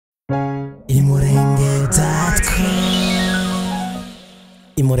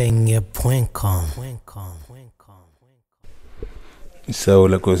imurenge.com Sawa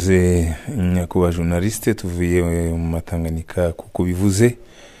urakoze nyakuba journaliste tuvuye mu Matanganika kuko bivuze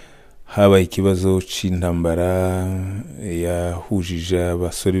habaye ikibazo c'intambara yahujije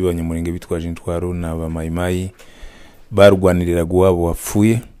abasore b'abanyamurenge bitwaje intwaro n'abamayimayi barwanirira guwabo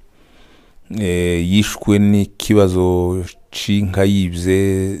wapfuye yishwe n'ikibazo c'inka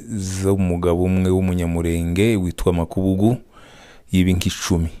yibye z'umugabo umwe w'umunyamurenge witwa Makubugu yibinka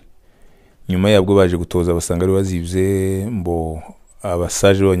 10 nyuma yabwo baje gutoza basanga ari wazibye mbo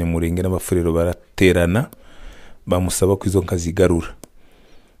abasaje b'abanyamurenge n'abafurero baraterana bamusaba ko izo nka zigarura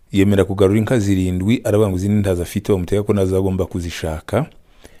yemera kugarura inka 7 arabanguza n'indaza afite bamuteka ko nazagomba kuzishaka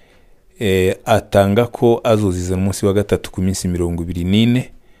atanga ko azoziza umunsi wa gatatu ku minsi 24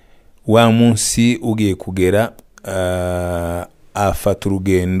 wa munsi ugiye kugera afata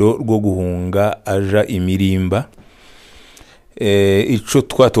urugendo rwo guhunga aja imirimba ico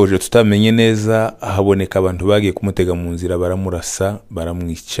twatoje tutamenye neza haboneka abantu bagiye kumutega mu nzira baramurasa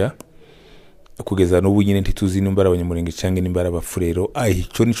baramwica kugeza n'ubu nyine ntituzi nimbara abanyamurenge cyangwa nimbara abafurero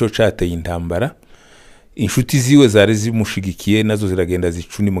ico nico cateye intambara inshuti ziwe zari zimushigikiye nazo ziragenda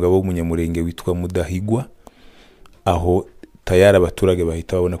zicuni mugabo w'umunyamurenge witwa Mudahigwa aho tayara abaturage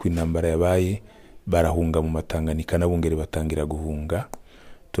bahita babona ko intambara yabaye barahunga mu Matanganika nabungere batangira guhunga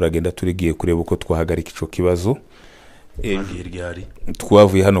turagenda turigiye kureba uko twahagarika ico kibazo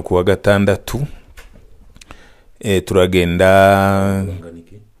twavuye hano kuwa gatandatu turagenda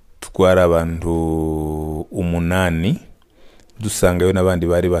twara abantu 8 dusangayo nabandi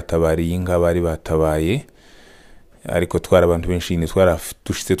bari batabariye inka bari batabaye ariko twara abantu benshi ni twara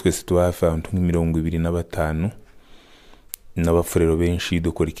dushitse twese tubafa abantu 25 n'abafurero benshi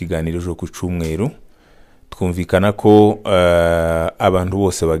dukora ikiganiro jo ku cyumweru twumvikana ko abantu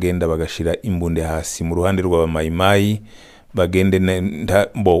bose bagenda bagashira imbunde hasi mu ruhande rw'abamayimayi bagende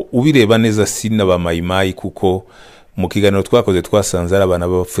bo ubireba neza sina bamayimayi kuko mu kiganiro twakoze twasanze ari abana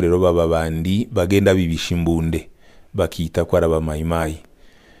b'abafurero babandi bagenda bibisha imbunde bakita ko ari abamayimayi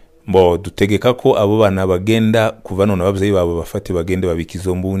bo dutegeka ko abo bana bagenda kuva none abavyeyi babo bafate bagende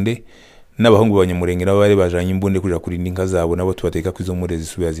babikizo mbunde n'abahungu b'abanyamurenge nabo bari bajanye imbunde kuja kurinda inka zabo nabo tubateka ko izo mure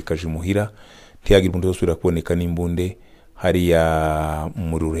zisubira zikaje muhira ntiyagira umuntu usubira kuboneka n'imbunde hari ya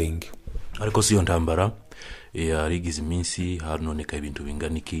mu Rurenge ariko siyo ntambara yarigize iminsi harononeka ibintu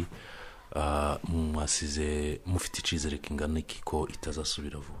binganiki mwasize mufite icizere kinganiki ko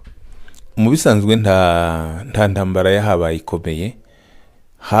itazasubira vuba mu bisanzwe nta ntambara yahabaye ikomeye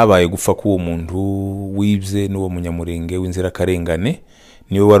habaye gupfa ko uwo muntu wibye n'uwo munyamurenge w'inzira karengane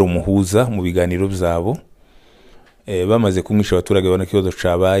niwe wari umuhuza mu biganiro byabo bamaze kumwisha abaturage babona kibazo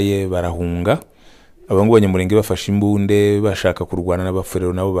cabaye barahunga abangu banyamurenge bafashe imbunde bashaka kurwana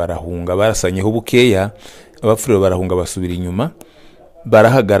n'abafurero nabo barahunga barasanyeho bukeya abafurero barahunga basubira inyuma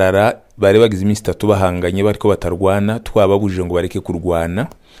barahagarara bari bagize iminsi 3 bahanganye bariko batarwana twababujije ngo bareke kurwana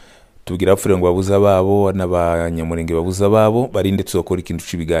tugira abafurero ngo babuza babo n'abanyamurenge babuza babo barinde tuzokora ikintu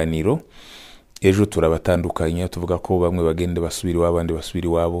c'ibiganiro ejo turabatandukanya tuvuga ko bamwe bagende basubira wabandi basubira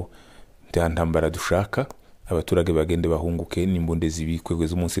wabo ntambara dushaka abaturage bagende bahunguke n'imbunde zibikwe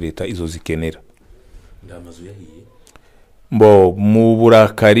kwezo umunsi leta izo zikenera ndamazu yahiye mbo mu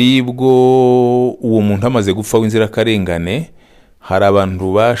burakari bwo uwo muntu amaze gupfa w'inzira karengane hari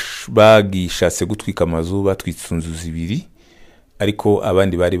abantu bagishatse gutwika amazu batwitse inzu 2 ariko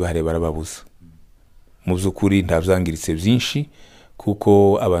abandi bari bahare barababuza mu byukuri ntavyangiritse byinshi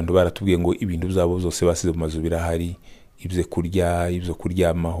kuko abantu baratubwiye ngo ibintu byabo byose basize mu mazu birahari ibyo kurya ibyo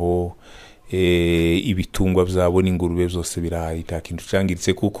kuryamaho ibitungwa byabo n'ingurube byose birahari nta kintu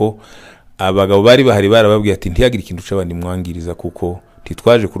cangiritse kuko abagabo bari bahari barababwiye ati ntiyagira ikintu c'abandi mwangiriza kuko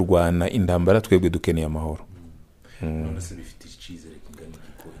titwaje kurwana intambara twebwe dukeneye amahoro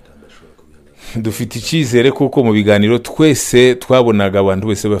dufite icizere kuko mu biganiro twese twabonaga abantu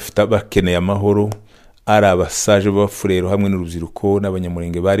bose bafita bakeneye amahoro ari abasaje b'abafurero hamwe n'urubyiruko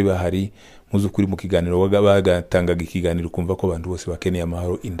n'abanyamurenge bari bahari muzukuri mu kiganiro bagatangaga ikiganiro kumva ko abantu bose bakeneye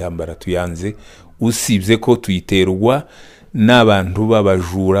amahoro intambara tuyanze usibye ko tuyiterwa n'abantu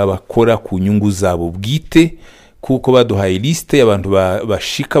babajura bakora ku nyungu zabo bwite kuko baduhaye liste y'abantu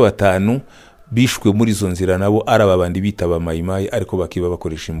bashika 5 bishwe muri zo nzira nabo ari ababandi bitaba mayimayi ariko bakiba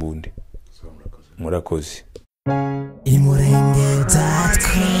bakoresha imbunde murakoze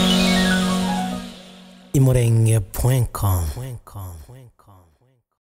imurenge.com